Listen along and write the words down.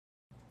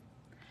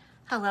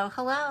Hello,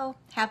 hello.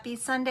 Happy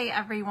Sunday,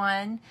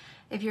 everyone.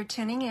 If you're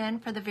tuning in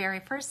for the very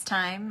first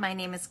time, my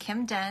name is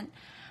Kim Dent.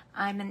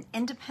 I'm an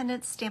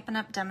independent Stampin'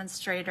 Up!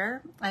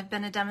 Demonstrator. I've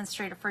been a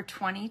demonstrator for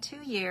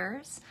 22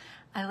 years.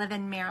 I live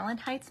in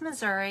Maryland Heights,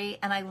 Missouri,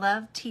 and I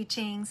love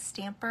teaching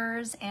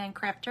stampers and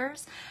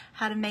crafters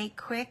how to make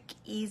quick,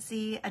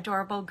 easy,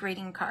 adorable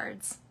greeting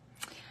cards.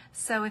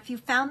 So if you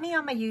found me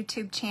on my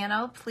YouTube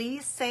channel,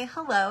 please say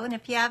hello. And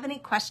if you have any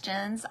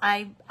questions,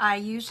 I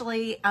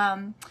usually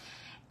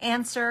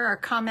answer or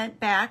comment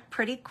back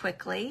pretty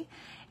quickly.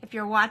 If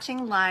you're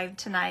watching live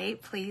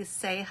tonight, please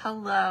say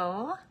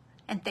hello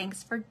and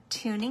thanks for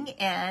tuning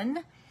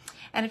in.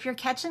 And if you're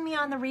catching me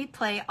on the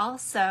replay,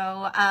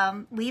 also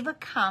leave a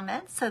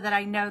comment so that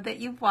I know that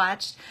you've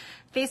watched.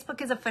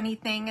 Facebook is a funny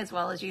thing, as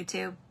well as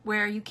YouTube,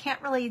 where you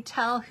can't really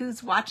tell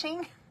who's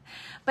watching.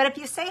 But if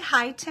you say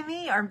hi to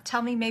me or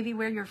tell me maybe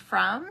where you're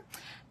from,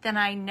 then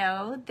I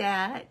know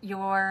that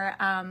you're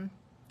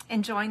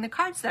enjoying the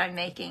cards that I'm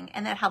making,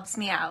 and that helps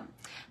me out.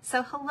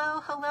 So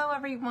hello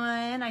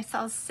everyone. I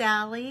saw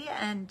Sally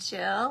and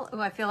Jill.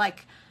 Oh, I feel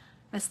like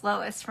Miss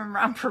Lois from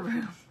Romper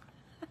Room.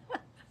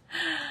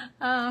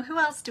 Who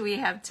else do we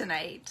have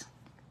tonight?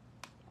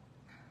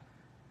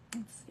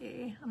 Let's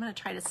see. I'm going to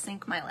try to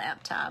sync my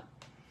laptop.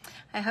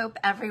 I hope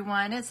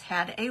everyone has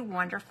had a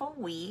wonderful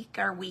week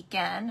or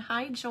weekend.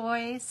 Hi,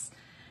 Joyce.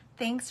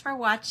 Thanks for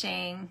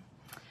watching.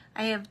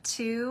 I have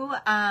two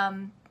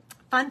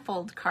fun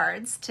fold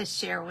cards to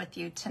share with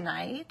you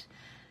tonight.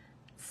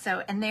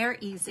 So, and they're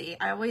easy.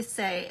 I always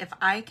say, if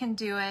I can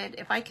do it,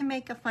 if I can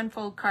make a fun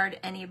fold card,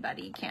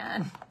 anybody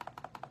can.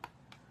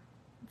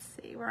 Let's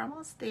see, we're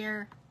almost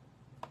there.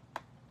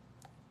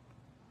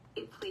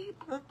 Hey, please.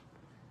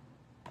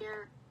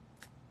 Here.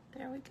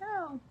 There we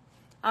go.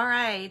 All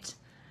right.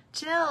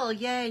 Jill,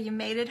 yay, you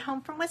made it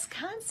home from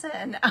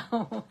Wisconsin.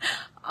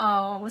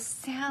 Oh,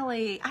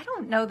 Sally. I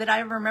don't know that I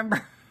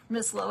remember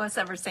Miss Lois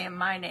ever saying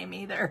my name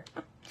either.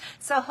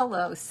 So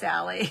hello,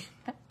 Sally.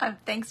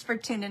 Thanks for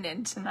tuning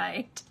in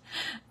tonight.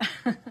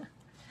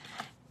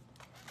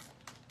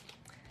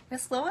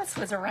 Miss Lois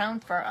was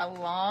around for a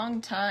long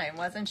time,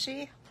 wasn't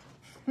she?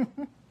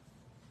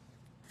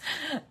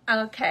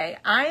 Okay,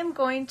 I'm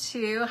going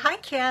to, hi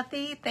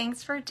Kathy,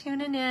 thanks for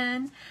tuning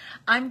in.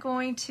 I'm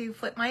going to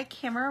flip my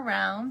camera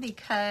around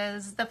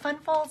because the fun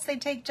folds, they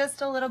take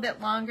just a little bit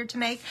longer to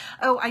make.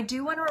 Oh, I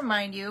do want to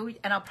remind you,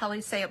 and I'll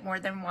probably say it more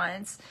than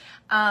once,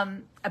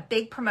 a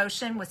big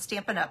promotion with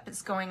Stampin' Up!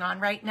 Is going on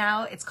right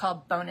now. It's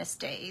called Bonus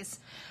Days.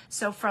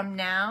 So from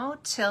now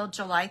till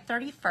July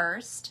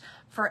 31st,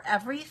 for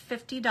every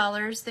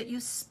 $50 that you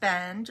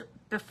spend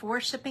before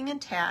shipping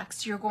and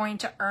tax, you're going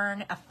to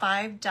earn a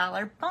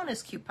 $5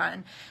 bonus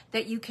coupon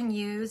that you can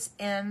use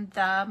in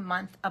the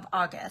month of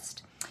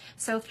August.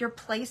 So if you're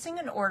placing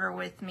an order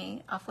with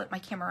me, I'll flip my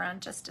camera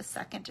around just a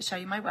second to show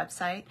you my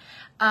website.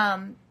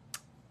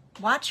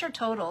 Watch your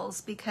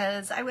totals,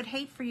 because I would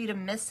hate for you to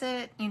miss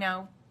it, you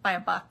know, by a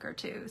buck or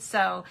two.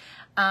 So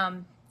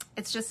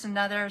it's just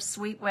another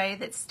sweet way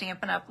that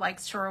Stampin' Up!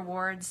 Likes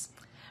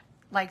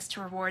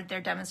to reward their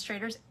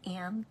demonstrators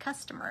and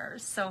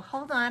customers. So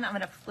hold on, I'm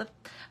going to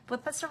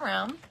flip us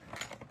around.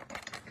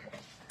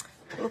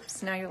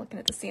 Oops, now you're looking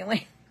at the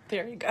ceiling.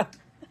 There you go.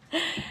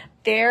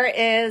 There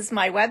is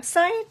my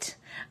website.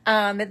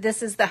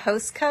 This is the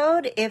host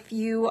code. If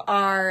you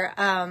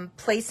are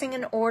placing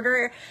an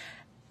order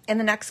in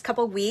the next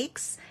couple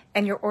weeks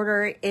and your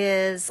order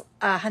is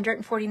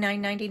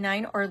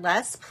 $149.99 or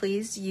less,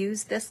 please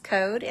use this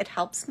code. It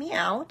helps me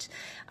out.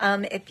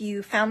 If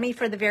you found me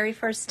for the very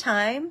first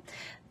time,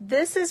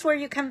 this is where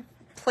you can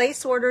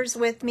place orders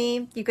with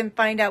me. You can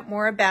find out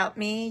more about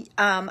me.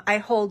 I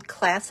hold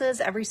classes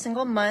every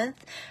single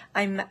month.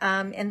 I'm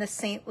in the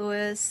St.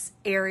 Louis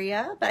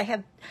area,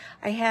 but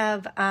I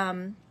have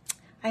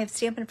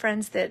Stampin'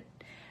 friends that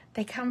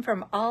they come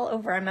from all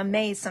over. I'm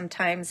amazed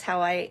sometimes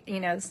how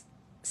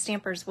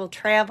stampers will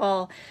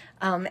travel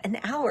an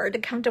hour to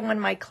come to one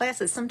of my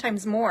classes,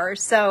 sometimes more.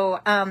 So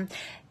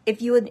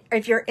if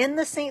you're in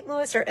the St.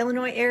 Louis or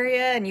Illinois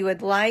area and you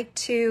would like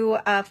to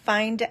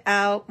find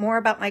out more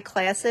about my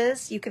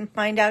classes, you can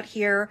find out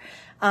here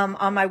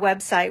on my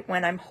website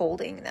when I'm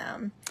holding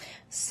them.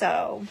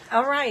 So,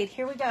 all right,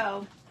 here we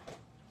go.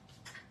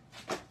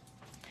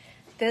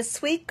 This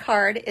sweet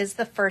card is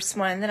the first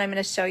one that I'm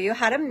going to show you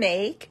how to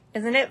make.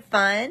 Isn't it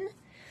fun?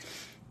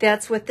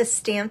 That's with the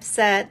stamp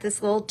set,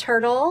 this little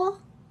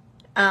turtle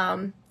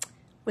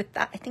with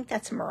that, I think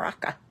that's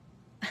Maraca,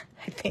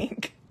 I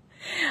think,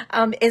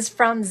 is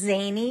from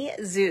Zany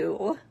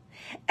Zoo.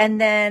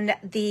 And then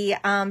the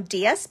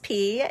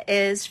DSP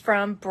is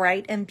from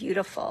Bright and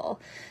Beautiful.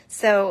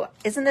 So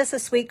isn't this a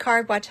sweet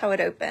card? Watch how it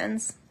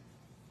opens.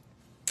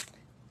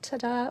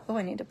 Ta-da. Oh,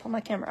 I need to pull my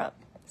camera up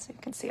so you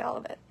can see all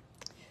of it.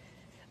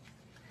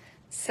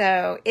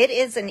 So it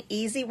is an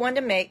easy one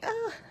to make.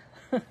 Oh,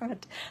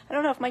 I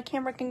don't know if my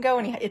camera can go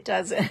any. It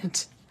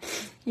doesn't.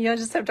 You'll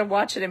just have to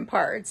watch it in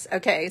parts.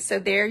 Okay, so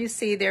there you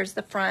see, there's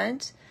the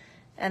front,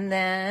 and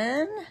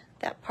then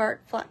that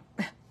part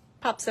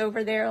pops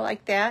over there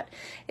like that.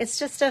 It's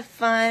just a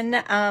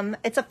fun,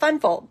 it's a fun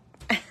fold.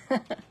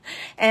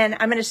 And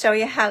I'm going to show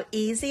you how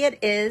easy it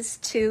is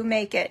to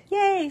make it.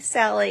 Yay,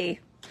 Sally!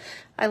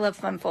 I love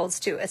fun folds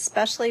too,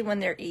 especially when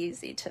they're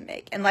easy to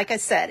make. And like I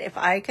said, if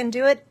I can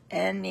do it,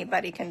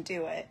 anybody can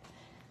do it.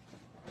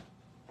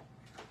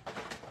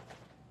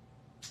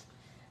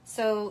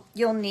 So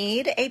you'll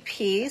need a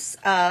piece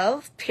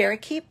of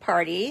Parakeet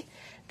Party.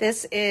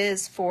 This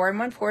is 4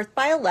 1/4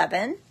 by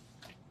 11.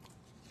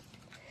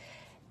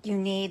 You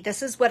need,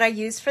 this is what I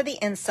use for the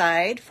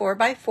inside, 4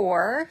 by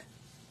 4.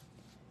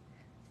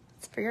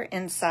 It's for your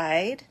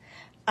inside.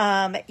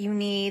 You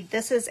need,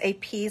 this is a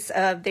piece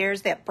of,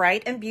 there's that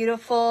Bright and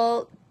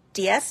Beautiful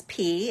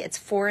DSP. It's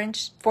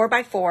 4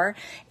 by 4.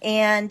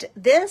 And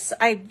this,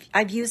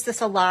 I've used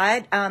this a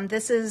lot.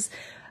 This is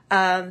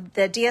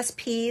the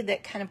DSP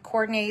that kind of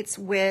coordinates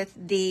with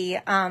the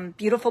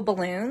beautiful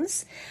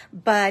balloons,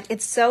 but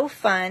it's so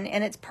fun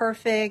and it's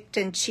perfect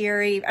and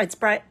cheery. It's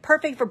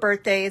perfect for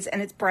birthdays, and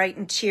it's bright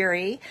and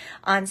cheery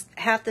on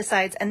half the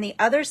sides, and the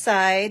other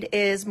side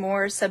is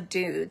more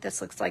subdued. This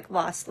looks like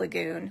Lost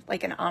Lagoon,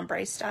 like an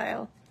ombre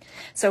style.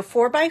 So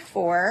 4 by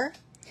 4,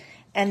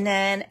 and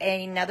then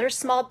another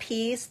small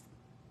piece,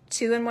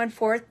 2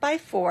 1/4 by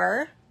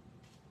 4.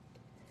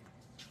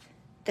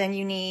 Then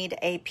you need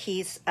a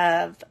piece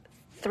of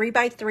 3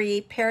 by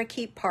 3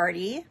 Parakeet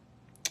Party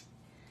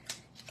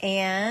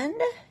and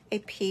a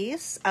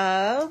piece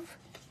of,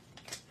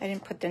 I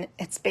didn't put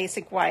it's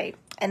basic white.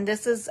 And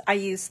this is, I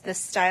use the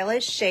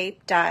Stylish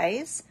Shape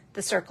dies,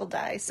 the circle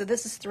dies. So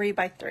this is 3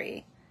 by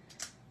 3.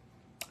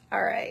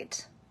 All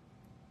right.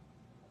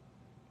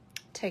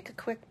 Take a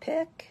quick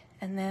pick,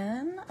 and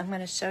then I'm going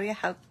to show you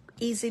how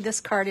easy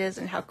this card is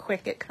and how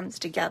quick it comes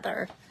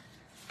together.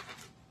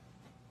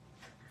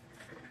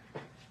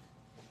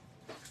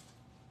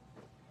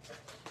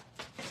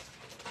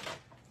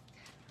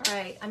 All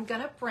right, I'm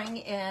gonna bring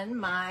in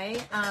my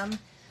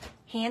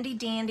handy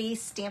dandy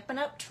Stampin'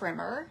 Up!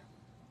 Trimmer.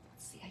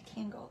 Let's see, I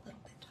can go a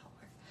little bit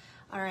taller.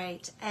 All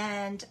right,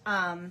 and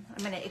I'm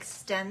gonna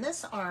extend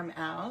this arm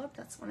out.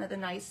 That's one of the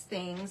nice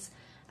things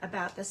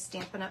about the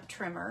Stampin' Up!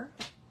 Trimmer.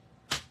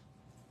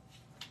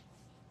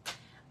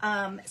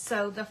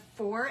 So the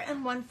 4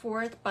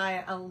 1/4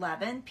 by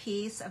 11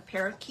 piece of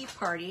Parakeet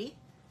Party,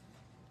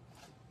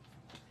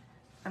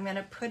 I'm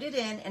gonna put it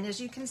in, and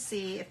as you can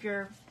see, if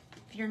you're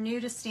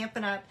new to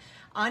Stampin' Up,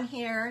 on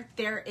here,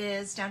 there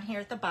is, down here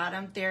at the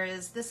bottom,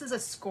 this is a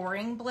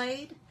scoring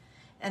blade,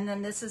 and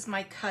then this is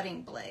my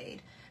cutting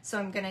blade. So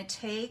I'm gonna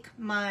take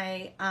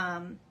my,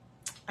 I'm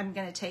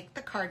gonna take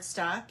the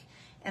cardstock,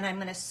 and I'm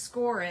gonna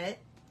score it.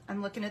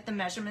 I'm looking at the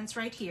measurements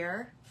right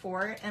here,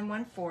 4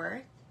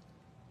 1/4.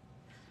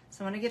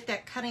 So I wanna get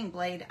that cutting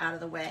blade out of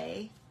the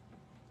way.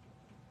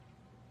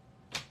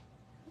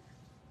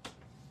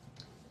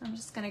 I'm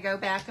just gonna go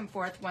back and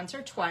forth once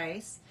or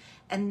twice.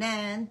 And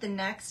then the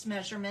next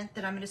measurement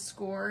that I'm going to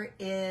score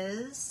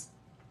is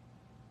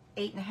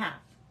 8 1/2.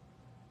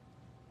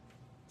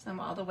 So I'm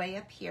all the way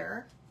up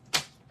here.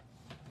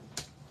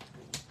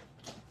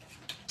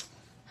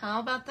 How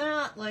about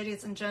that,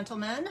 ladies and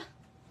gentlemen?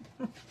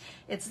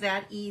 It's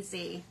that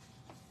easy.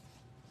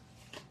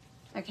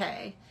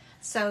 Okay,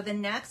 so the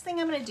next thing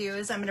I'm going to do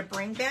is I'm going to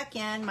bring back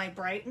in my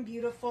Bright and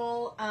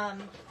Beautiful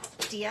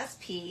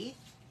DSP,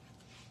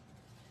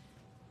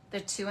 the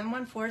 2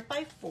 1/4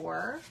 by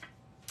 4.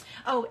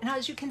 Oh, and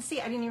as you can see,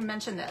 I didn't even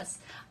mention this.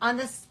 On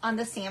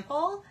the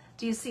sample,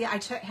 do you see I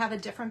have a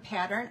different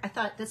pattern? I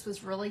thought this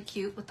was really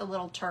cute with the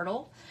little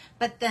turtle.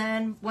 But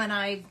then when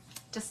I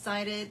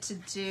decided to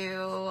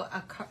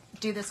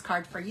do this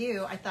card for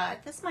you, I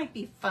thought this might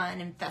be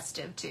fun and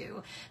festive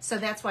too. So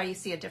that's why you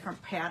see a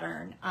different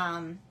pattern.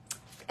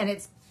 And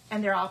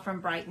they're all from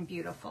Bright and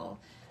Beautiful.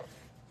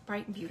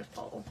 Bright and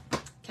Beautiful.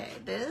 Okay,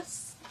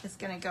 this is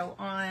gonna go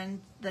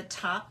on the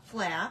top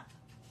flap.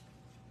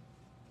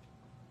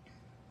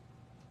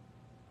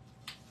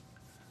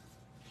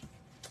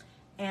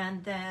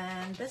 And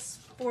then this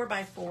 4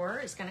 by 4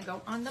 is going to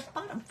go on the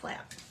bottom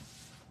flap.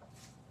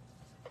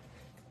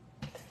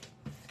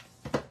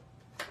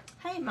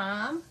 Hey,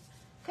 Mom.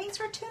 Thanks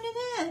for tuning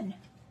in.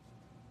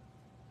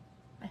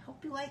 I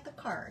hope you like the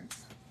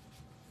cards.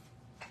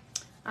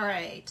 All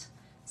right.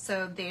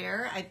 So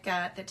there, I've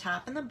got the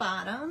top and the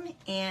bottom.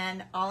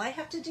 And all I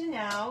have to do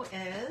now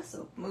is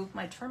move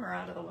my trimmer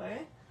out of the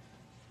way.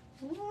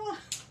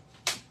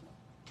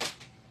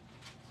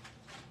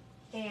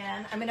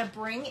 And I'm going to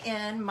bring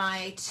in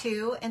my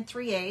 2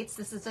 3/8.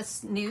 This is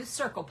a new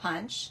circle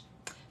punch,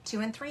 2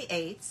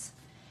 3/8.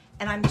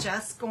 And I'm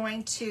just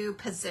going to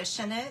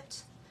position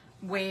it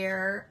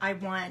where I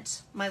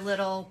want my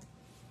little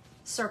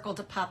circle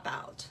to pop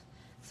out.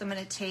 So I'm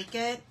going to take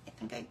it, I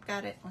think I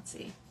got it, let's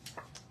see.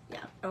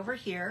 Yeah, over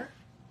here.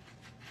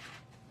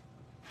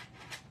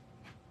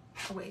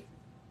 Oh wait,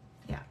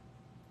 yeah,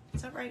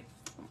 is that right?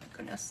 Oh my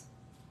goodness.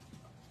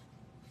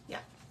 Yeah.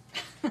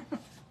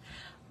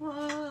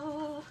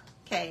 Whoa.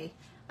 Okay,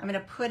 I'm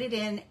gonna put it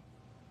in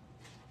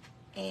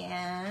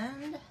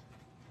and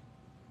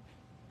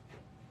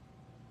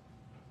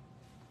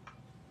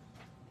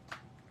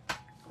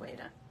wait,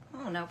 I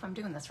don't know if I'm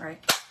doing this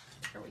right.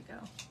 Here we go.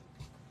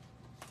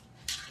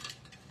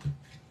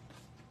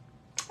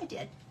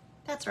 did.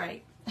 That's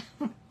right.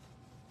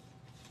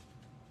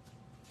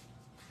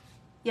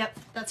 Yep,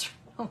 that's,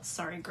 oh,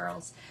 sorry,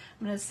 girls.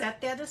 I'm going to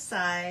set that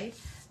aside.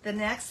 The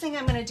next thing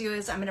I'm going to do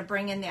is I'm going to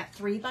bring in that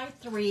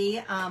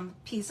 3x3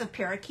 piece of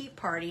Parakeet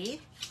Party.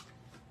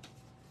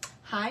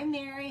 Hi,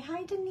 Mary.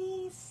 Hi,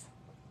 Denise.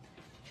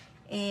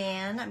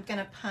 And I'm going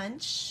to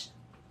punch,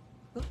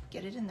 oop,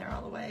 get it in there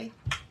all the way,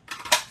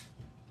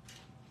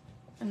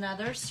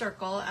 another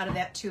circle out of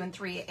that 2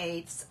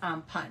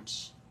 3/8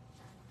 punch.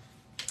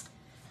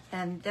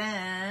 And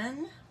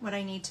then what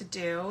I need to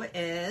do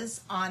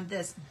is on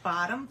this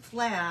bottom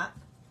flap,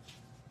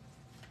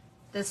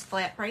 this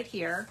flap right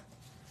here,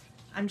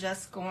 I'm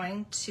just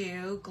going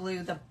to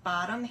glue the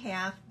bottom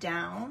half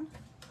down,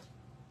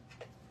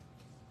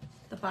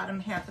 the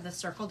bottom half of the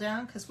circle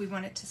down, because we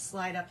want it to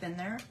slide up in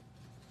there.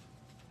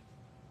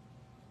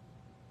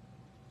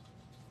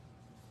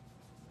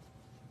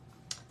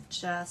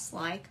 Just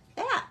like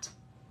that.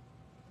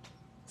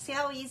 See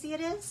how easy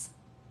it is?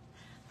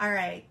 All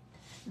right.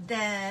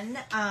 Then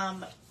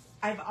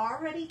I've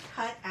already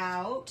cut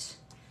out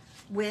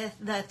with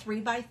the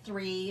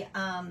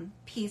 3x3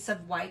 piece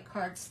of white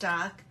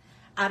cardstock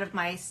out of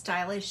my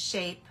Stylish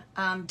Shape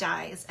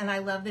dies. And I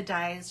love the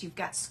dies. You've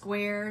got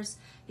squares,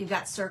 you've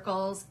got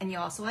circles, and you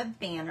also have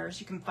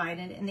banners. You can find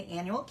it in the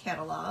annual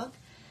catalog.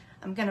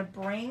 I'm going to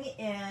bring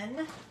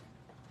in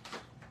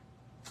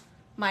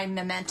my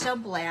Memento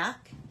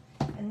Black.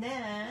 And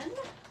then,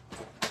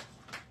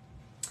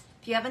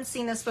 if you haven't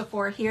seen this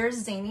before, here's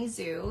Zany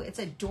Zoo. It's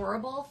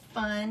adorable,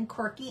 fun,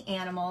 quirky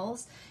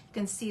animals. You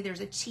can see there's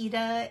a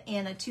cheetah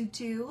and a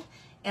tutu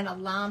and a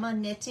llama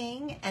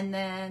knitting, and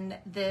then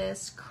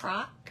this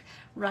croc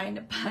riding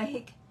a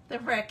bike, the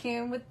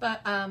raccoon with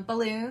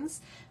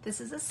balloons.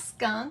 This is a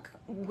skunk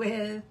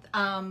with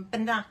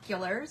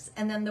binoculars,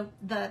 and then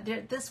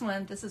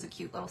this is a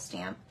cute little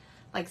stamp,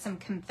 like some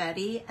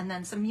confetti, and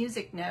then some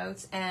music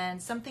notes,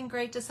 and something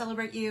great to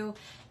celebrate you.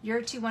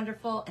 You're too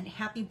wonderful, and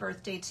happy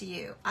birthday to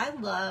you.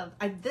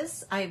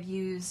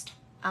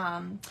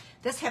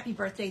 This happy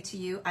birthday to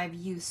you I've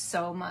used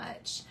so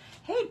much.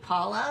 Hey,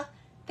 Paula,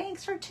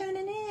 thanks for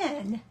tuning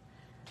in.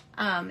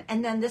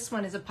 And then this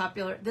one is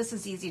this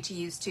is easy to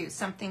use too.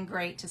 Something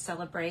great to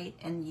celebrate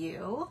in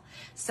you.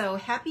 So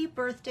happy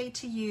birthday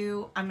to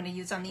you. I'm gonna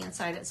use on the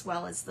inside as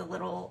well as the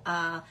little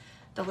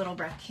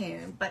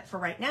raccoon. But for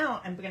right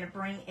now, I'm going to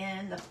bring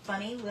in the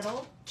funny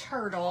little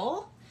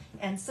turtle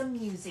and some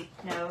music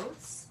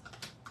notes.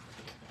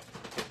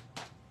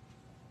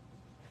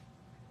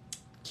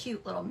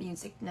 Cute little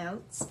music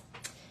notes.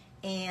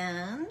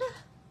 And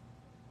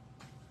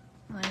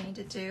what I need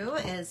to do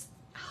is,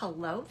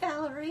 hello,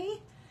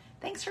 Valerie.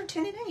 Thanks for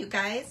tuning in, you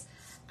guys.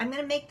 I'm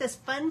going to make this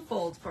fun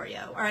fold for you,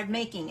 or I'm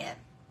making it.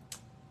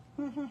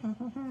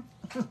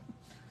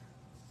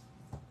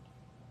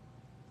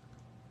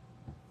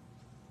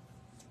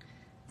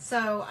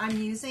 So I'm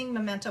using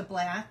Memento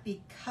Black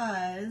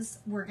because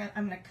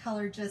I'm gonna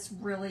color just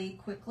really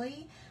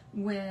quickly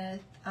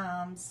with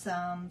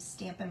some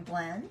Stampin'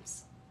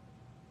 Blends.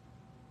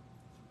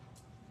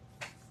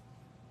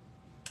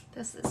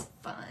 This is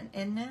fun,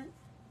 isn't it?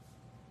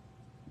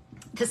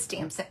 This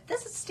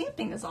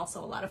stamping is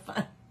also a lot of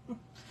fun.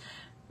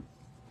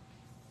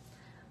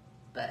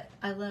 But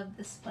I love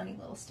this funny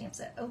little stamp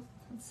set. Oh,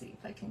 let's see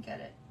if I can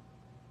get it.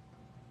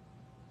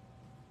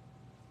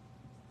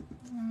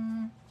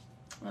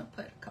 I'm gonna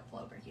put a couple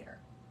over here.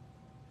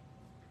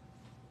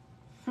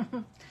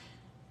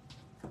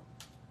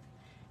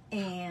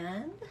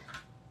 And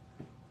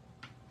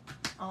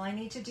all I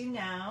need to do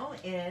now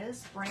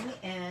is bring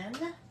in,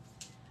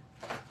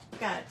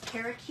 got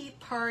Parakeet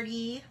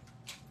Party,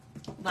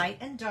 light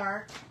and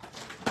dark,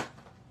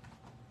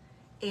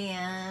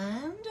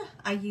 and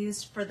I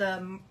used for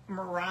the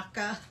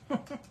Maraca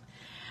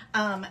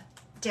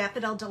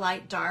Daffodil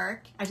Delight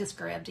Dark. I just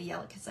grabbed a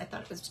yellow because I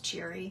thought it was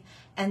cheery.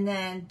 And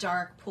then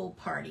Dark Pool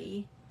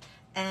Party.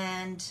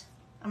 And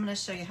I'm going to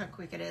show you how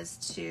quick it is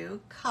to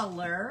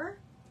color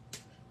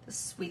this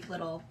sweet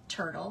little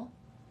turtle.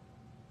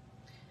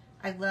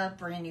 I love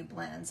brand new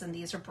blends, and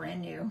these are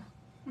brand new.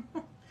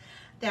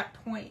 That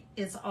point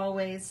is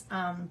always,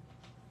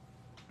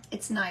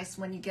 it's nice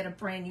when you get a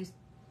brand new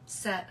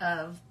set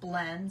of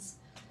blends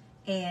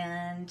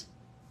and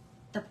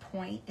the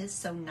point is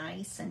so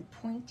nice and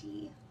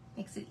pointy.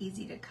 Makes it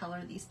easy to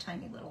color these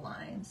tiny little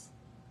lines.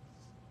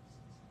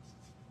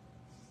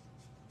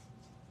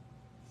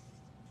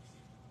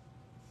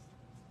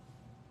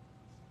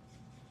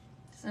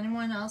 Does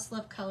anyone else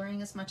love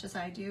coloring as much as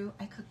I do?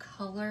 I could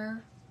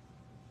color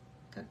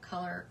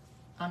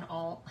on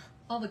all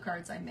the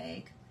cards I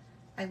make.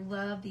 I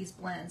love these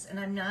blends, and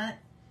I'm not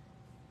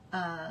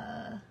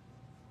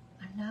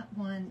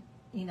one,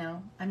 you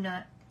know, I'm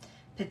not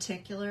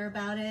particular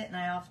about it, and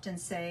I often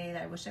say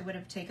that I wish I would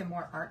have taken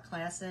more art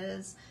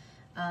classes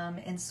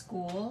in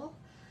school,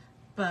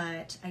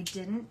 but I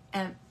didn't,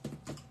 and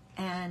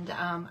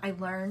I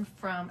learned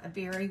from a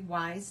very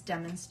wise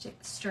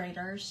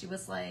demonstrator. She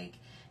was like,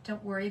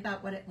 don't worry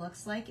about what it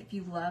looks like. If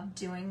you love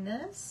doing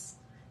this,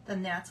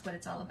 then that's what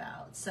it's all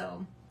about.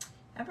 So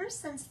ever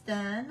since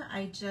then,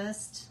 I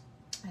just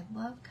I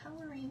love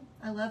coloring.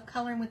 I love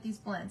coloring with these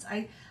blends.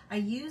 I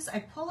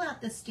pull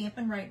out the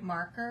Stampin' Write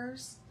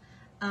markers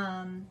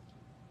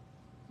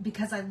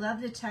because I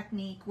love the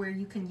technique where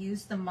you can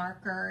use the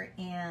marker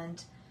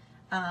and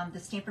the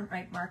Stampin'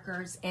 Write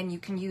markers, and you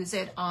can use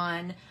it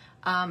on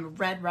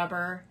red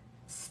rubber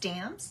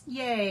stamps.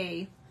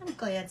 Yay! I'm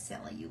glad,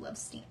 Sally, you love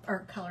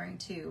coloring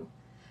too.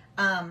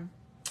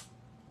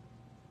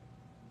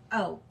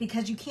 Oh,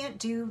 because you can't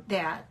do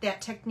that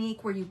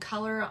technique where you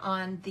color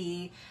on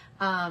the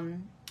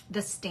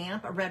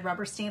stamp, a red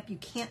rubber stamp. You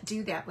can't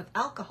do that with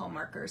alcohol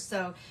markers.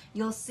 So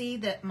you'll see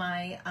that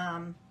my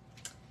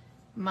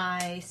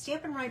my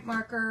Stampin' Write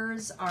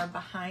markers are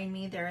behind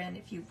me. They're in,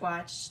 if you've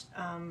watched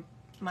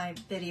my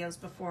videos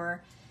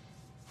before,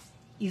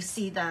 you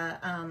see the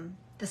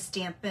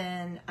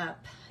Stampin'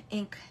 Up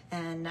ink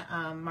and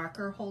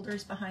marker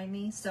holders behind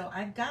me. So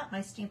I've got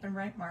my Stampin'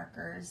 Write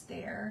markers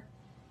there,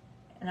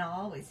 and I'll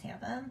always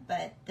have them,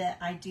 but that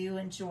I do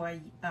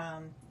enjoy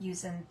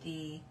using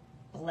the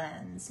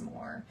blends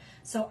more.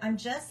 So I'm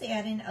just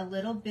adding a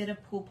little bit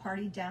of Pool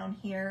Party down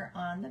here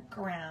on the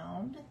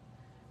ground.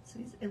 So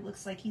it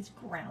looks like he's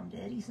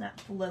grounded, he's not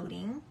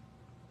floating.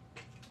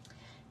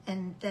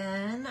 And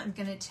then I'm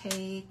gonna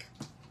take,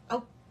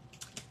 oh,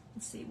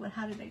 let's see,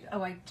 how did I do?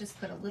 Oh, I just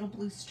put a little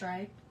blue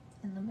stripe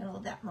in the middle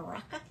of that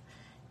maraca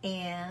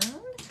and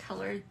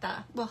colored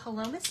the, well,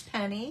 hello, Miss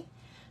Penny.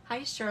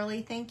 Hi,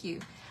 Shirley, thank you.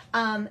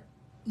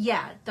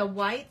 Yeah, the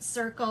white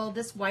circle,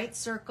 this white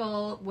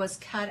circle was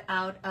cut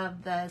out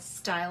of the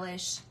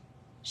Stylish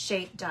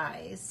Shape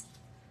dies.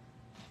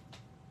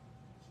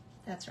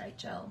 That's right,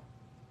 Jill.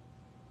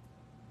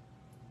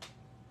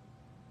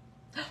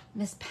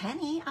 Miss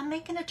Penny, I'm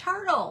making a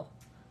turtle.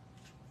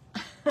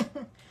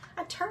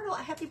 A turtle,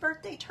 a happy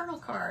birthday turtle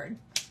card.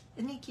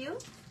 Isn't he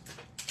cute?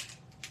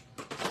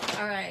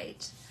 All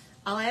right,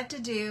 all I have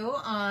to do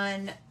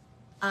on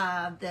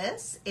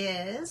this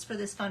is, for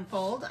this fun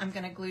fold, I'm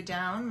going to glue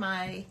down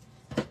my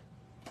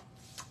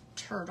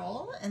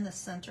turtle in the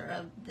center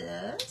of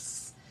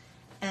this,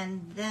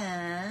 and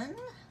then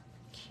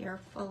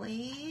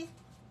carefully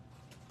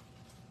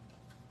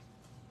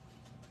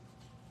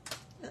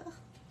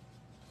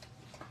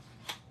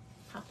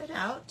pop it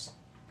out.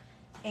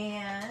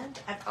 And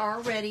I've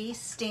already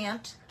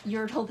stamped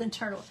Yertle the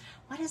turtle.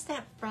 What is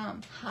that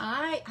from?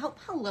 Hi, oh,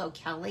 hello,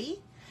 Kelly.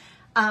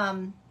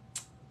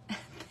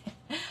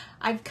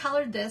 I've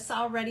colored this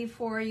already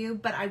for you,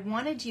 but I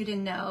wanted you to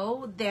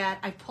know that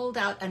I pulled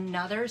out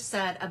another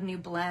set of new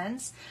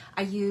blends.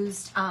 I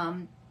used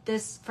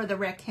this for the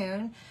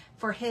raccoon,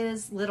 for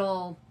his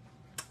little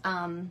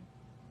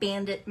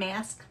bandit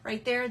mask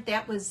right there.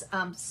 That was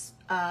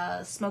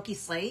smoky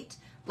slate,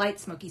 light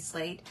smoky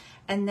slate,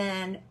 and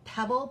then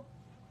pebbled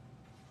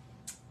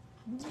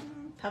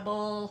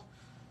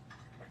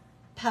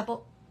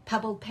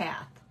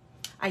path.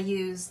 I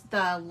used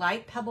the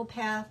light pebble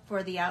path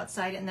for the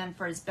outside, and then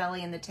for his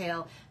belly and the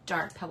tail,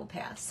 dark pebble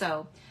path.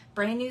 So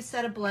brand new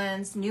set of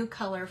blends, new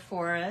color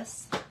for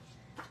us.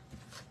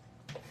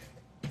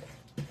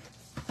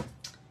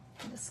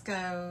 This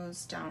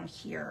goes down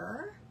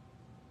here.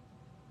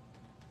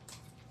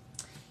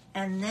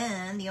 And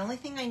then the only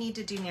thing I need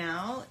to do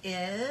now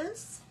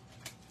is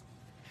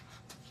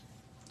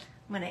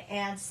I'm going to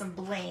add some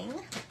bling.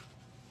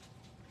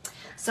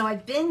 So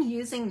I've been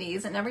using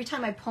these, and every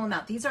time I pull them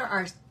out, these are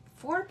our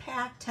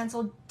 4-pack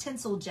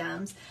tinsel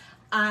gems.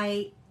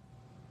 I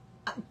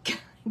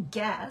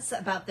guess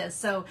about this.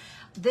 So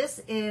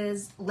this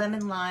is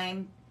lemon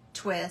lime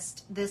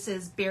twist. This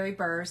is berry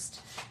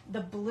burst.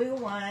 The blue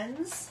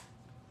ones,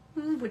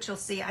 which you'll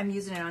see, I'm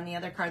using it on the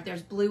other card.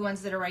 There's blue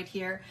ones that are right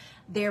here.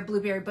 They're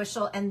blueberry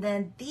bushel. And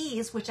then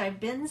these, which I've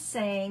been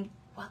saying,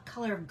 what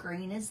color of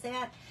green is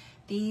that?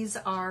 These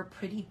are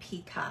pretty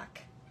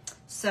peacock.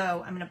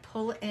 So I'm going to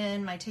pull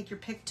in my take your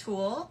pick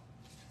tool,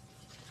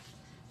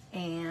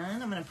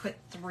 and I'm going to put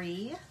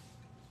 3.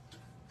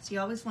 So you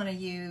always want to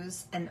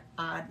use an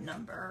odd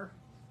number.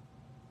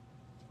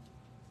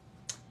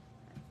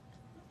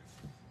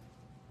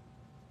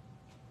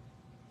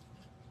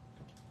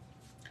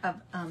 Of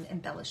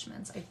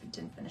embellishments. I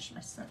didn't finish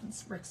my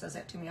sentence. Rick says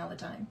that to me all the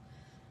time.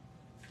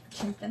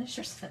 Can you finish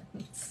your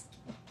sentence?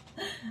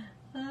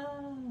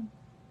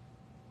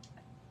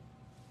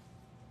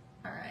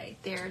 All right,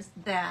 there's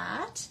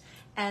that.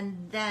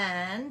 And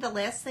then the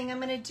last thing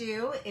I'm going to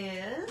do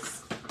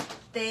is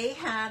they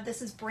have,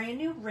 this is brand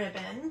new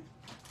ribbon.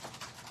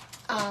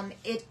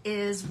 It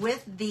is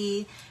with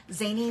the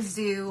Zany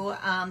Zoo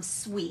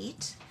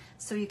suite.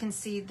 So you can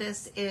see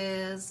this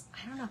is,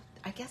 I don't know,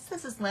 I guess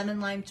this is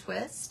lemon lime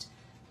twist.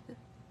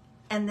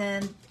 And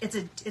then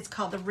it's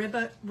called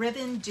the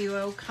Ribbon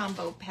Duo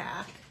Combo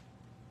Pack.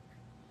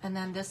 And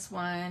then this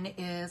one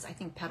is, I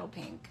think, petal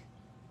pink.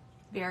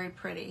 Very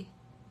pretty.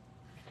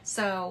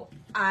 So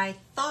I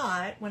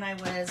thought when I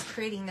was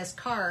creating this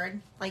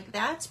card, like,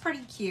 that's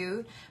pretty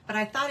cute, but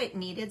I thought it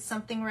needed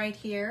something right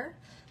here.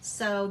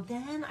 So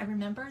then I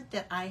remembered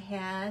that I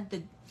had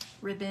the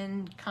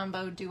Ribbon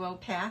Combo Duo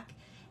Pack,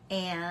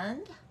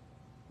 and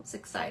I was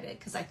excited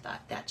because I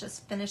thought that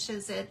just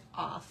finishes it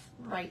off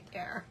right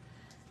there.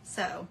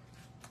 So,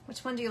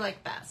 which one do you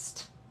like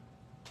best?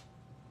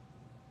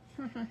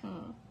 I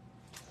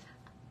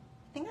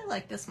think I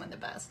like this one the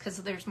best because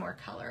there's more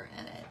color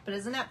in it. But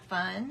isn't that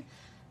fun?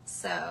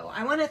 So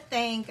I want to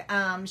thank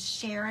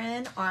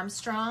Sharon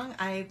Armstrong.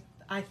 I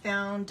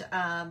found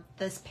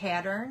this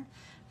pattern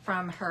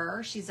from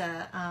her. She's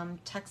a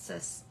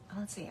Texas,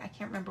 let's see, I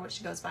can't remember what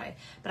she goes by,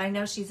 but I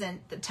know she's in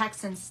the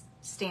Texas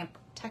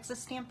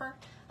Stamper.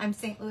 I'm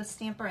St. Louis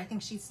Stamper. I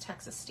think she's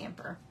Texas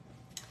Stamper.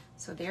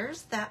 So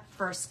there's that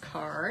first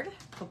card.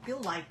 Hope you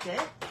liked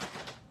it.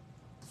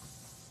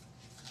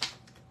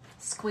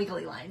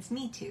 Squiggly lines,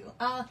 me too.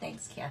 Oh,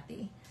 thanks,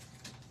 Kathy.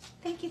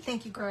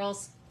 Thank you,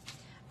 girls.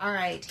 All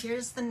right,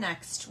 here's the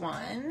next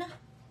one.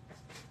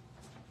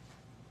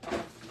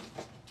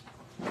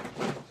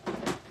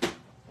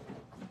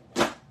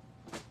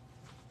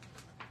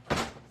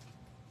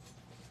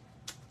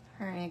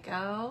 There you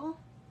go.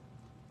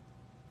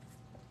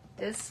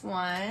 This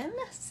one,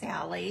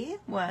 Sally,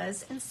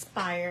 was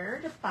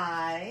inspired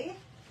by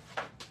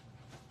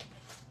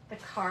the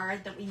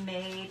card that we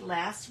made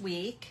last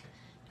week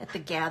at the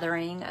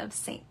gathering of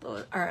St.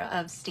 Louis, or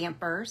of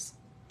Stampers.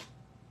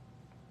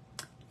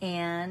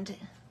 And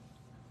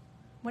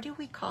what do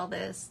we call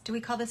this? Do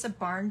we call this a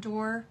barn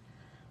door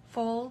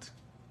fold?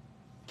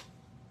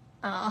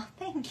 Oh,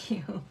 thank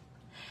you.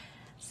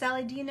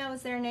 Sally, do you know,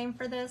 is there a name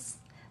for this?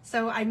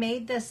 So I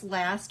made this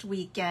last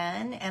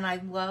weekend and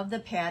I love the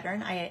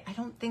pattern. I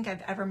don't think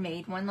I've ever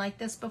made one like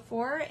this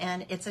before,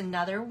 and it's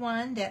another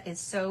one that is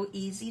so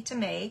easy to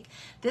make.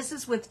 This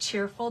is with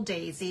Cheerful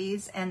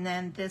Daisies, and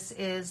then this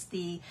is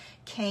the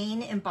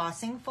Cane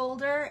embossing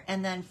folder,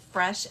 and then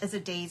Fresh as a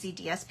Daisy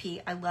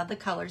DSP. I love the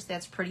colors.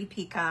 That's Pretty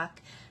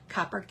Peacock,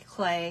 Copper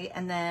Clay,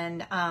 and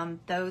then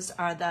those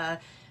are the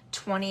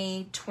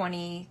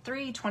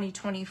 2023,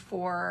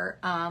 2024,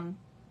 I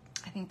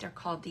think they're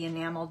called the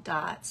enamel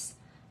dots.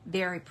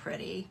 Very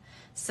pretty.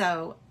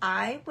 So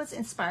I was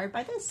inspired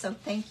by this. So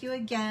thank you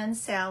again,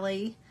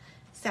 Sally.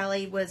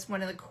 Sally was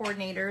one of the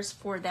coordinators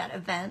for that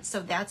event.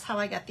 So that's how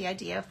I got the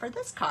idea for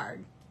this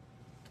card.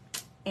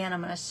 And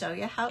I'm going to show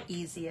you how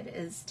easy it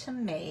is to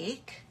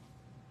make.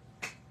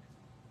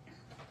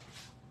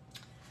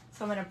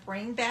 So I'm going to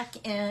bring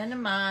back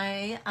in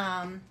my,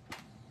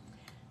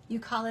 you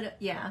call it,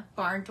 yeah,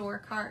 barn door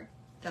card.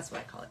 That's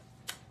what I call it.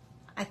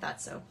 I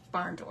thought so,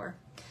 barn door.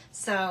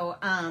 So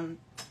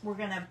we're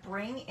going to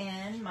bring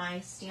in my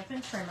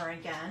Stampin' Trimmer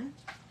again.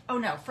 Oh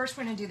no, first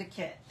we're going to do the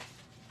kit.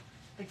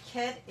 The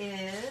kit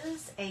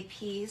is a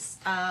piece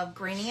of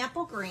Granny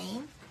Apple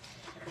Green.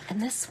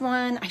 And this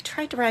one, I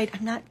tried to write,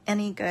 I'm not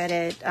any good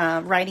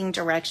at writing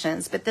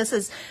directions, but this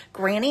is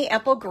Granny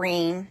Apple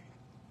Green.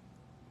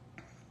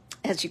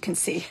 As you can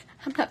see,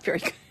 I'm not very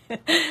good.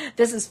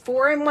 This is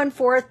 4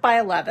 1/4 by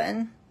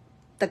 11,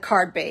 the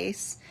card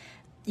base.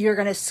 You're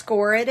going to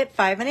score it at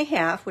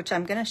 5.5, which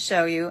I'm going to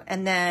show you.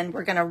 And then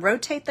we're going to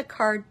rotate the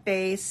card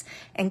base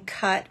and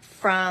cut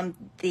from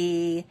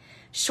the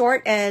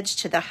short edge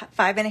to the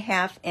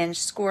 5.5 inch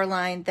score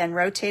line, then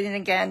rotate it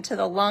again to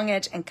the long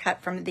edge and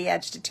cut from the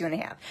edge to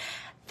 2.5.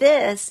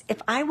 This,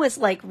 if I was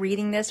like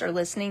reading this or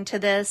listening to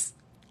this,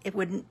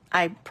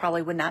 I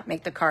probably would not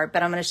make the card,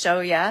 but I'm going to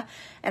show you,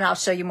 and I'll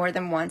show you more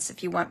than once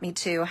if you want me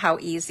to, how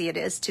easy it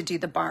is to do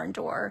the barn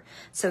door.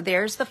 So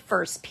there's the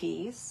first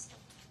piece.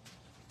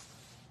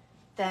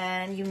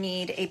 Then you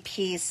need a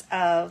piece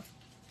of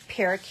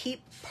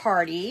Parakeet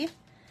Party,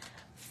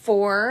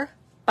 4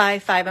 by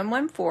 5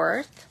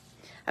 1/4.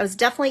 I was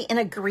definitely in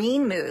a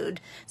green mood.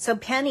 So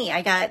Penny,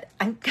 I got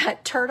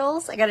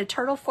turtles. I got a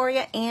turtle for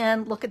you,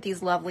 and look at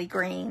these lovely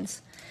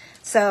greens.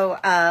 So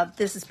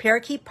this is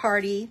Parakeet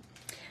Party.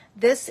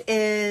 This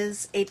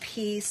is a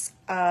piece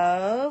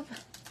of,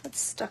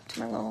 what's stuck to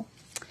my little,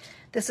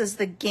 this is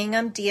the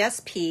Gingham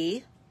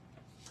DSP.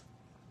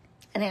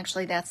 And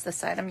actually that's the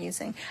side I'm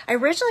using. I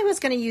originally was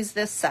going to use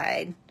this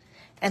side.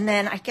 And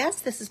then I guess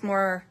this is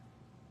more,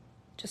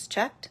 just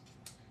check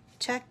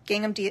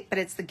Gingham, but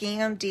it's the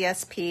Gingham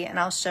DSP, and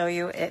I'll show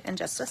you it in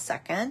just a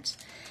second.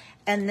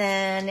 And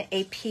then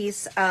a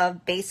piece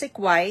of Basic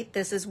White.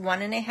 This is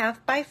 1.5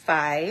 by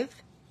 5.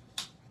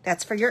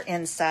 That's for your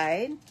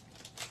inside.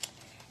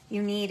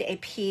 You need a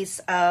piece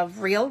of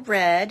Real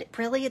Red.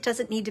 Really, it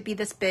doesn't need to be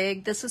this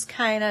big. This is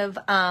kind of,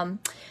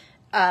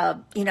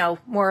 you know,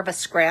 more of a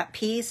scrap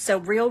piece. So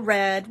Real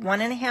Red,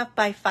 1.5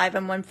 by 5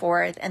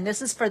 1/4. And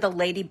this is for the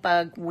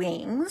Ladybug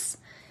wings.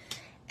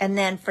 And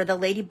then for the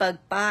Ladybug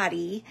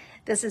body,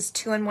 this is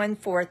 2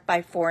 1/4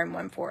 by 4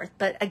 1/4.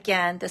 But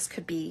again, this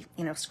could be,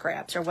 you know,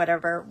 scraps or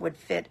whatever would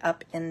fit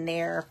up in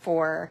there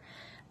for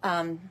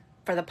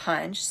the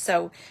punch.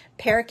 So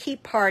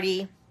Parakeet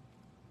Party,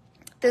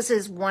 this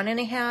is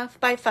 1.5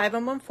 by 5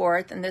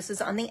 1/4, and this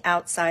is on the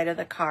outside of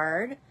the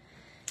card.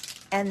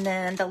 And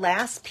then the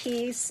last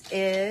piece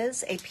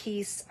is a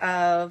piece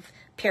of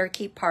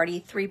Parakeet Party,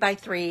 3 by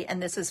 3,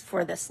 and this is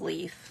for this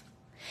leaf.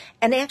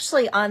 And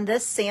actually on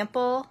this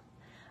sample,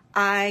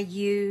 I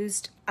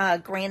used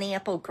Granny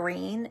Apple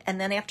Green,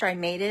 and then after I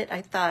made it,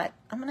 I thought,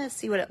 I'm going to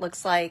see what it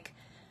looks like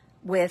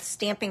with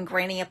stamping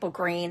Granny Apple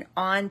Green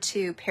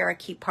onto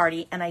Parakeet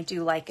Party, and I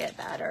do like it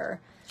better.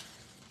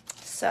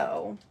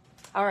 So,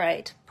 all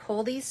right,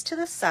 pull these to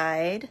the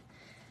side,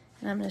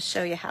 and I'm going to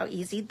show you how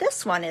easy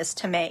this one is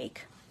to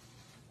make.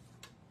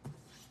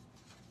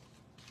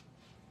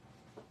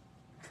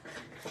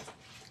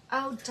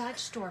 Oh,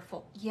 Dutch door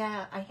fold.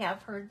 Yeah, I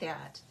have heard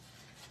that.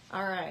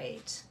 All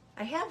right.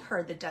 I have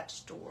heard the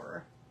Dutch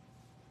door.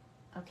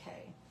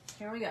 Okay,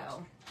 here we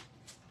go.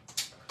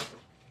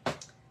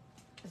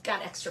 I've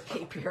got extra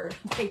paper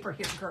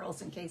here,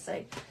 girls, in case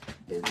I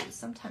do.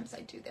 Sometimes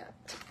I do that.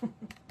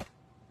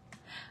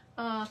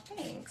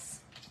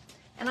 Thanks.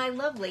 And I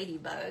love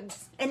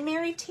ladybugs. And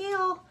Mary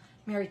Teal,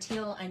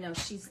 I know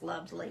she's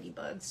loved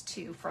ladybugs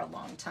too for a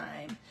long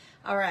time.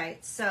 All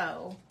right,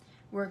 so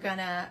we're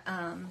gonna,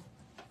 I'm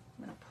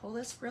gonna pull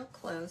this real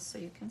close so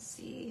you can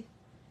see.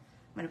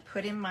 I'm gonna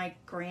put in my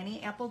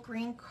Granny Apple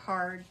Green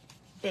card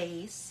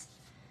base.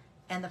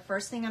 And the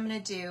first thing I'm gonna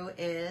do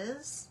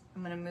is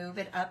I'm gonna move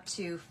it up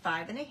to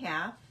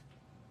 5.5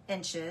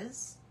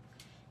 inches.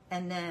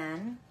 And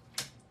then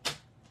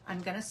I'm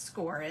gonna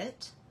score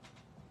it.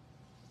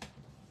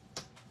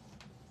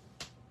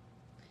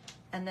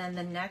 And then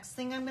the next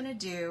thing I'm gonna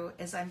do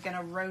is I'm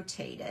gonna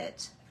rotate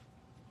it.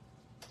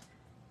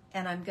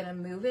 And I'm gonna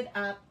move it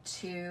up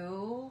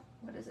to,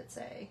 what does it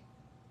say?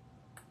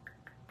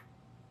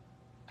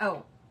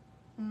 Oh,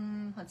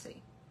 let's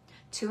see,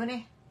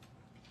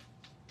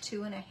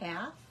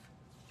 2.5.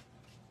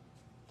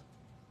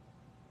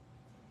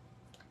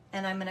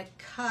 And I'm gonna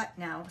cut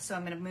now. So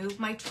I'm gonna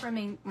move my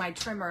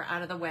trimmer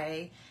out of the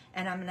way,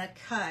 and I'm gonna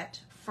cut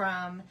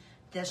from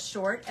this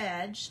short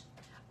edge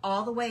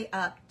all the way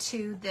up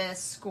to this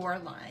score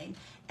line.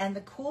 And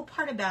the cool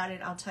part about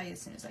it, I'll tell you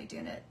as soon as I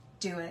do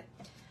it.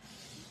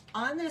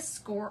 On this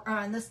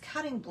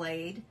cutting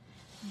blade,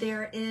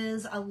 there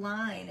is a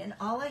line, and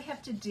all I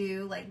have to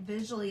do, like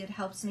visually, it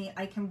helps me.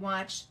 I can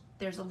watch,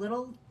 there's a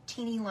little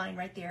teeny line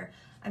right there.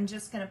 I'm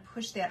just gonna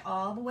push that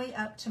all the way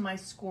up to my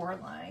score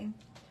line,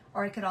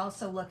 or I could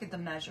also look at the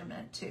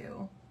measurement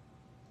too,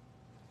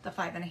 the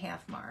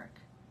 5.5 mark.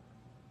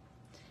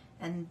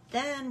 And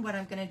then what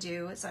I'm gonna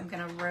do is I'm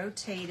gonna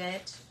rotate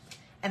it,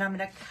 and I'm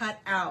gonna cut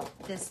out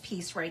this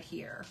piece right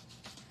here.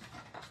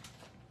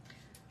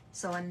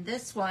 So on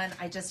this one,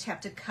 I just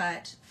have to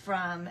cut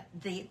from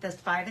the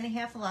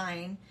 5.5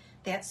 line,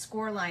 that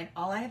score line.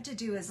 All I have to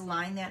do is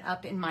line that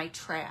up in my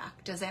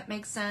track. Does that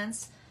make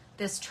sense?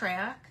 This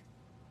track.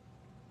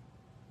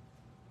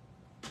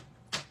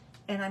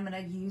 And I'm gonna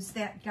use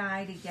that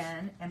guide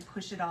again and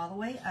push it all the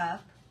way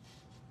up.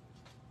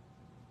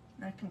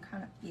 And I can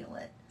kind of feel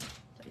it.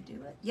 Did I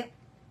do it? Yep,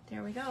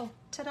 there we go,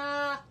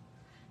 ta-da.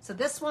 So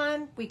this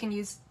one we can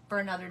use for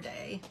another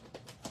day.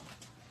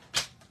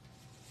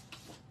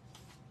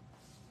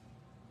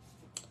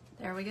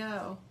 There we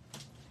go.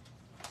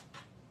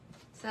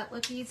 Does that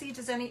look easy?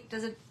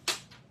 Do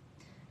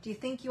you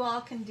think you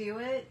all can do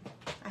it?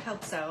 I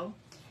hope so.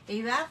 If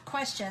you have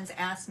questions,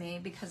 ask me,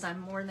 because I'm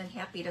more than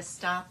happy to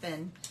stop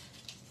and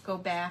go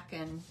back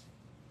and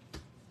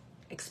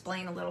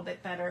explain a little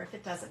bit better if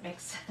it doesn't make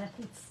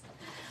sense.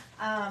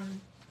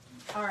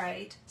 All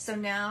right, so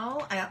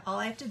now all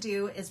I have to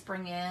do is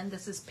bring in,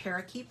 this is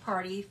Parakeet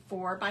Party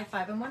 4 by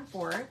 5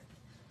 1/4.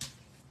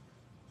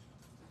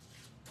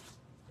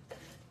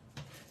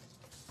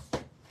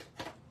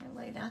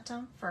 Lay that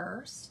down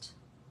first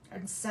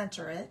and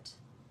center it.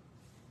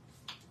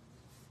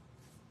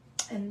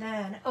 And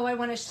then, oh, I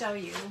want to show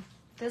you,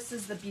 this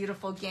is the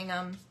beautiful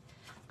gingham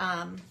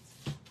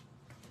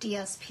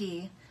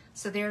DSP.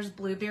 So there's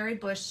blueberry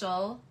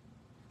bushel,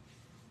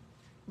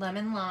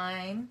 lemon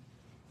lime,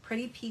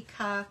 pretty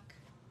peacock,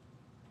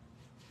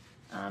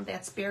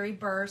 that's berry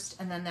burst,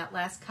 and then that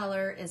last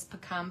color is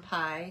pecan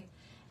pie.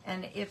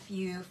 And if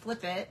you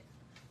flip it,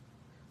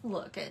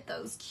 look at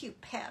those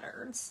cute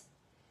patterns.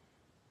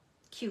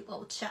 Cute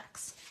little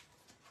checks.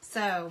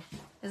 So,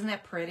 isn't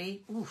that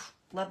pretty? Oof,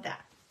 love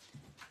that.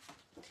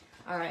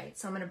 All right,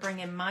 so I'm gonna bring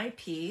in my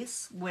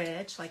piece,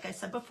 which, like I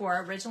said before,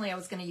 originally I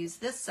was gonna use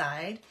this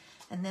side,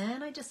 and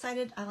then I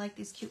decided I like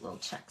these cute little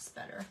checks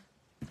better.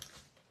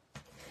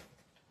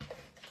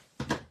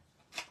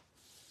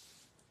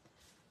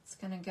 It's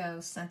gonna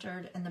go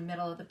centered in the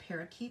middle of the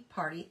Parakeet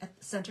Party,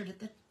 centered at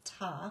the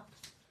top.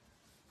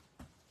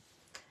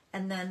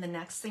 And then the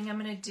next thing I'm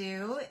gonna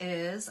do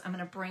is I'm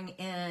gonna bring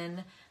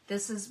in,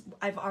 this is,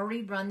 I've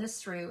already run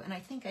this through, and I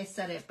think I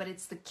said it, but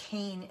it's the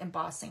cane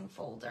embossing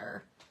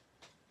folder.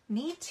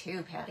 Me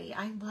too, Patty.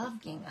 I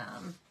love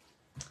gingham.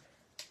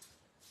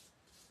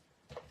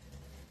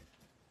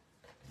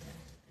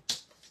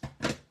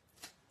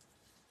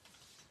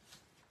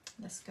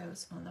 This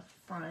goes on the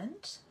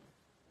front,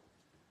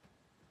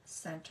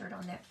 centered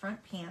on that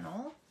front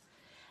panel.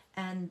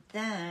 And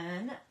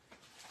then,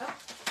 oh,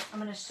 I'm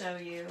going to show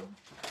you.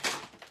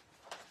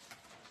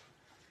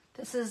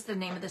 This is the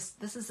name of this.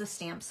 This is the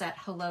stamp set,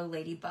 Hello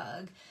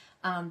Ladybug.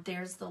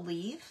 There's the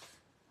leaf.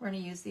 We're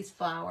going to use these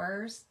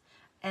flowers.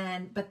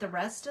 But the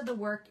rest of the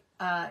work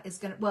is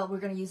going to, well, we're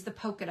going to use the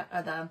polka dot,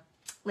 the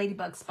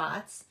ladybug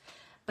spots.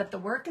 but the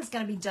work is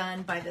going to be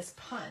done by this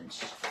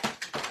punch.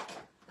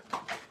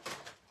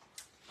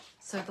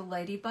 So the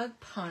Ladybug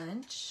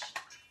punch,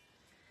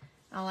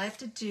 all I have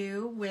to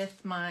do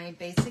with my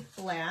basic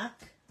black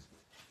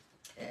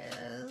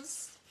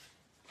is,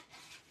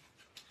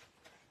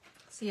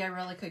 see, I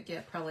really could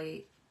get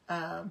probably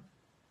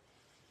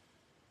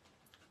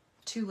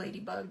 2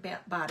 Ladybug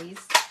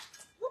bodies.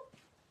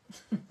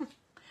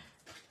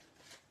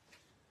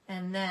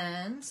 And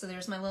then, so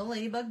there's my little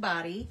Ladybug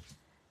body,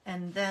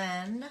 and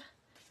then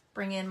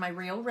bring in my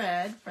real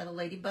red for the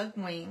Ladybug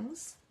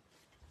wings.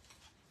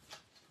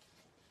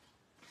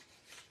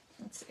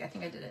 Let's see, I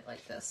think I did it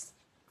like this.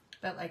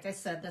 But like I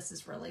said, this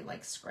is really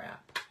like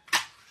scrap.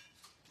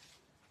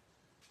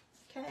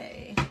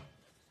 Okay.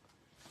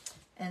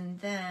 And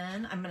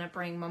then I'm going to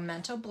bring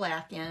Memento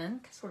Black in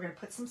because we're going to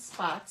put some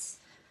spots,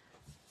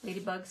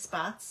 Ladybug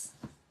spots.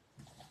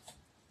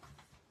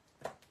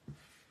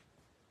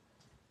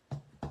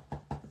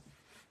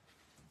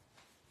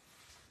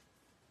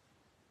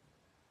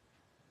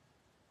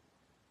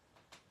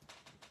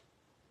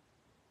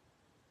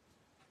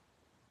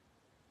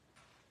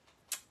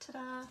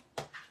 Ta-da!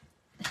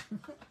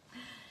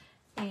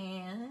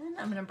 And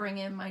I'm going to bring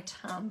in my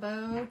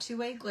Tombow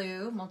two-way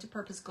glue,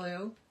 multi-purpose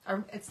glue.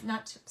 Or it's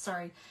not,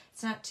 sorry,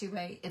 it's not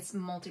two-way, it's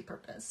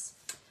multi-purpose.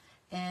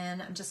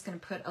 And I'm just going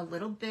to put a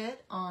little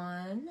bit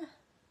on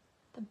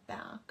the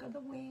back of the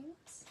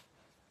wings.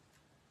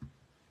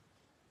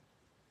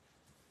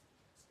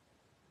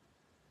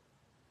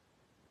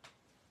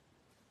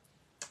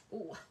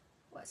 Oh,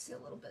 I see a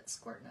little bit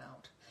squirting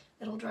out.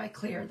 It'll dry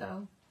clear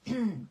though.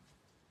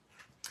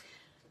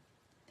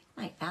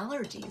 My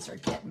allergies are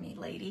getting me,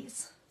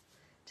 ladies.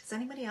 Does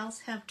anybody else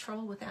have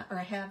trouble with that, or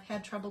have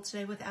had trouble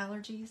today with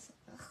allergies?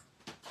 Ugh.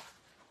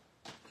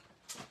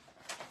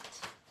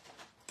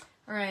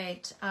 All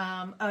right,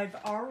 I've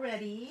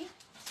already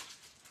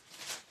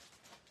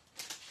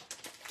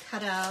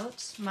cut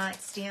out my,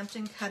 stamped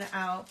and cut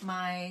out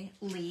my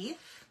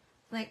leaf.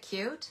 Isn't that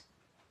cute?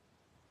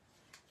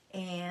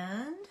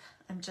 And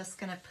I'm just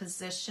gonna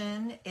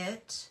position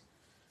it,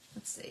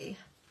 let's see.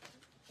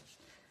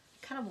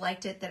 Kind of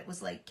liked it that it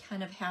was like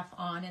kind of half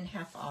on and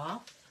half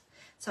off.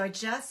 So I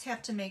just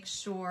have to make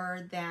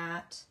sure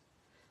that,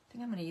 I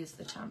think I'm going to use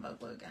the Tombow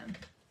glue again.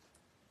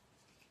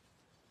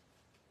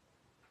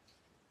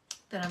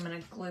 Then I'm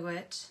going to glue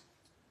it.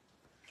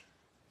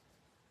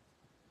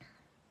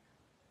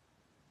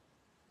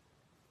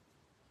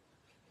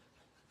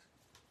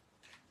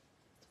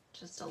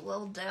 Just a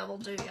little dab will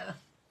do ya.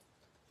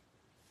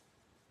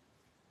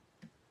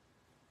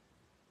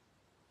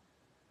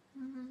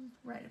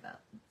 Right about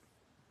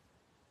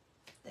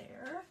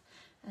there.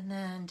 And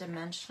then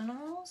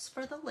dimensionals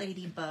for the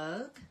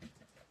Ladybug.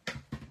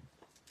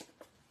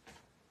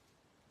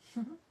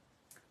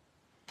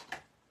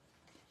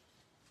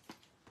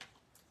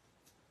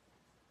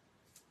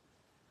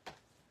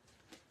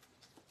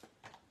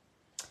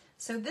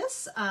 So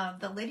this,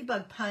 the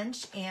Ladybug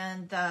punch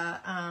and the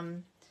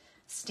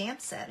stamp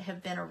set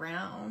have been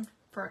around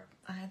for,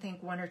 I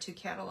think, 1 or 2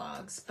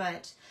 catalogs.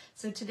 But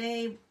so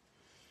today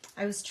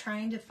I was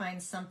trying to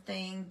find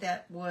something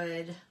that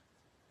would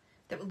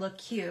look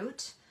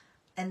cute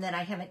and that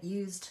I haven't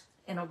used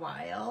in a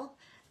while.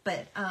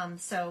 But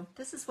so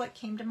this is what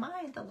came to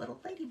mind, the little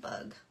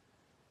Ladybug.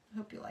 I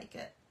hope you like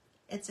it.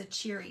 It's a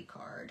cheery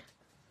card.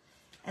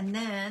 And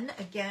then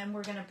again,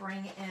 we're gonna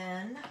bring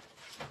in,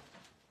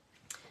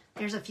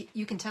 there's a few,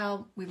 you can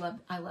tell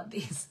I love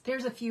these.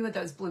 There's a few of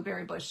those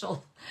blueberry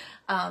bushel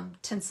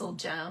tinsel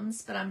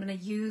gems, but I'm gonna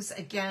use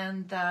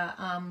again the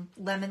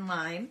lemon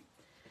lime.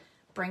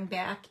 Bring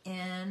back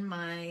in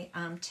my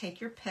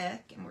take your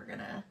pick, and we're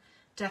gonna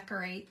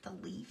decorate the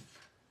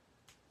leaf.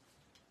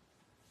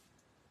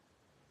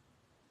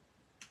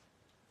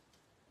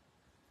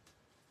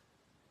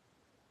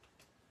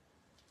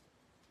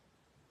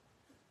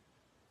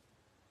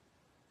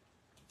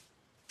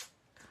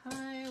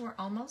 Okay, we're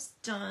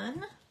almost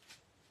done.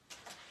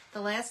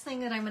 The last thing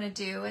that I'm going to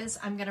do is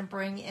I'm going to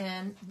bring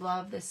in,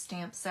 love this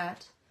stamp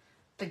set,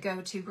 the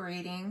Go-To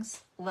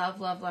Greetings. Love,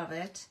 love, love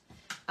it.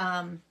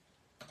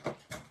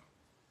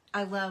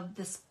 I love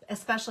this,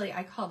 especially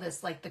I call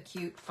this like the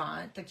cute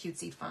font, the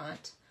cutesy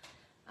font.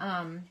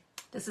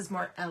 This is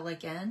more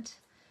elegant.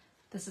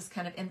 This is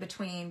kind of in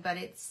between, but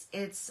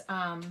it's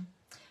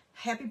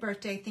happy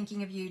birthday,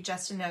 thinking of you,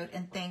 just a note,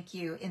 and thank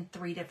you in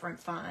 3 different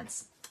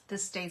fonts.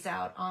 This stays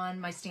out on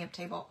my stamp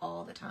table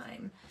all the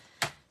time.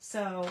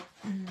 So,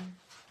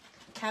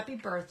 happy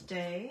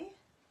birthday.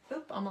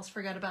 Oop, almost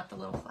forgot about the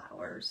little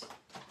flowers.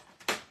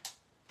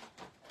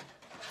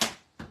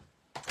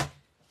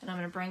 And I'm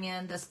going to bring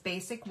in this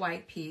basic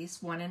white piece,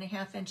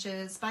 1.5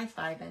 inches by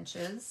 5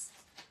 inches.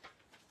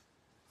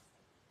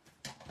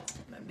 I'm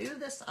going to move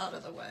this out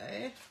of the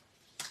way.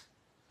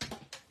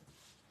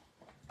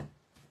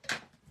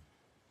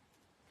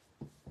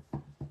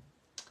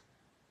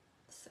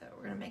 So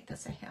we're going to make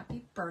this a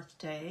happy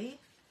birthday.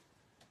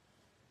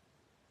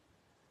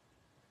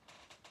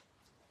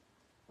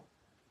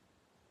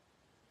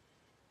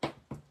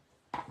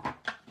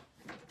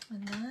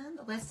 And then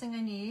the last thing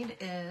I need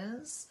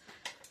is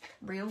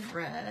Real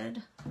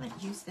Red. I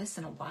haven't used this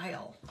in a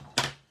while.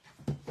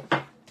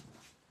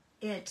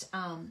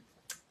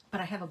 But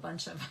I have a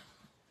bunch of,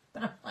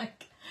 but I'm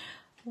like,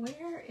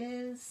 where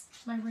is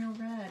my Real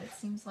Red? It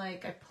seems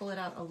like I pull it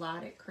out a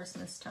lot at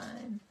Christmas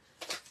time.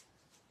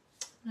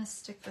 I'm going to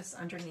stick this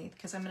underneath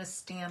because I'm going to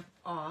stamp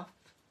off.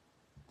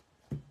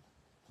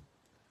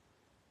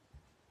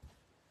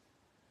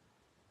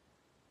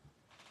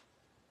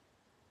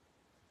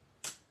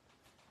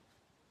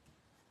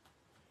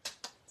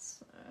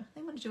 So, I think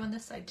I'm going to do on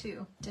this side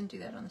too. Didn't do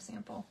that on the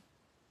sample.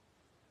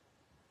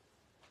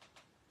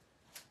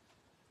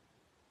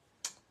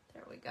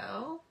 There we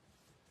go.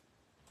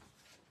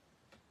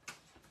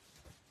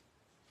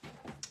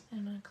 And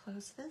I'm going to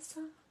close this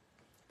up.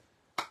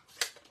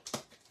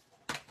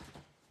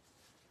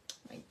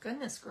 My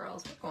goodness,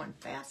 girls, we're going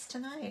fast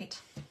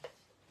tonight.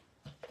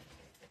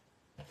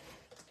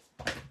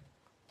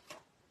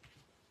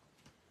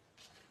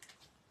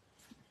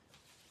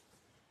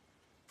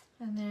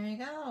 And there you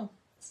go.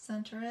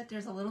 Center it.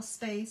 There's a little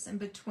space in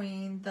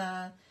between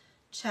the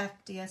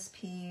check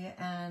DSP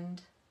and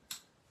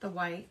the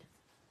white.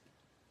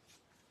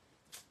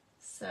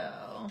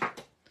 So,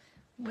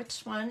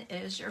 which one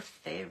is your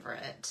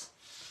favorite?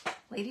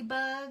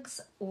 Ladybugs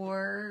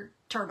or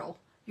turtle?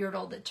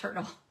 Yertle the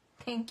turtle.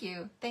 Thank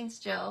you. Thanks,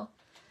 Jill.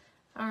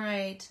 All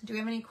right. Do we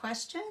have any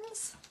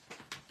questions?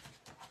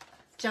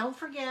 Don't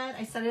forget,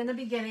 I said it in the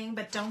beginning,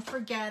 but don't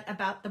forget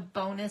about the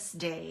bonus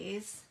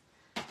days.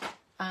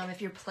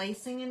 If you're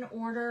placing an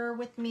order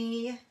with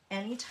me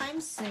anytime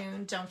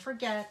soon, don't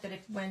forget that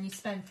when you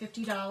spend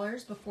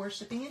 $50 before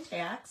shipping and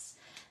tax,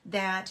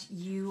 that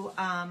you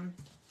earn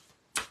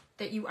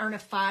a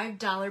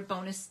 $5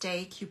 bonus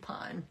day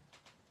coupon,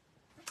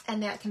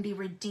 and that can be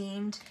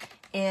redeemed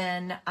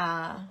in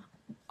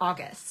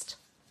August.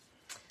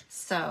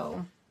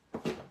 So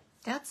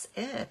that's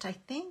it. I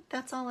think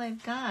that's all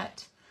I've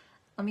got.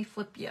 Let me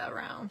flip you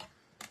around.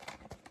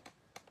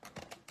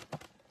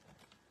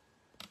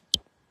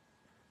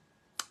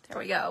 There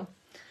we go.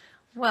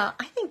 Well,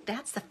 I think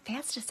that's the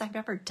fastest I've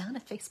ever done a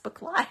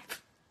Facebook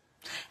Live.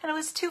 And it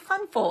was 2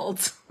 fun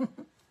folds.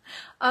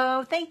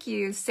 Oh, thank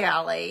you,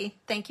 Sally.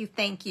 Thank you,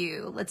 thank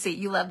you. Let's see,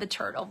 you love the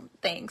turtle.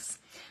 Thanks.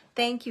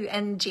 Thank you.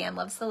 And Jan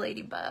loves the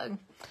ladybug.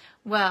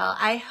 Well,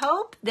 I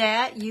hope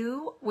that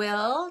you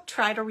will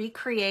try to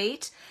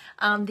recreate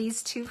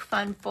these 2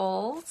 fun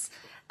folds.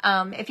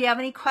 If you have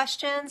any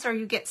questions or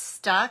you get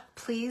stuck,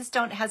 please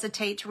don't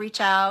hesitate to reach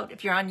out.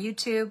 If you're on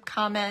YouTube,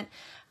 comment.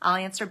 I'll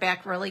answer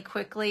back really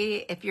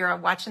quickly. If you're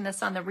watching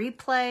this on the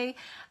replay,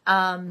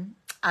 I'm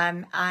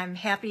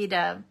happy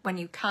to, when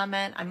you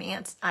comment,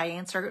 I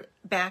answer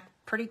back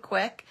pretty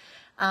quick.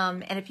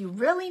 And if you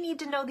really need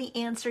to know the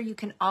answer, you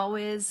can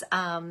always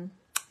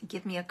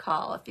give me a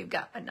call if you've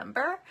got a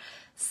number.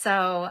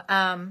 So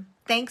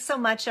thanks so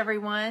much,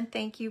 everyone.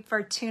 Thank you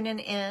for tuning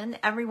in.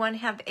 Everyone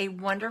have a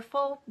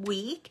wonderful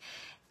week.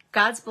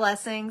 God's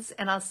blessings,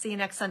 and I'll see you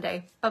next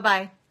Sunday.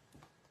 Bye-bye.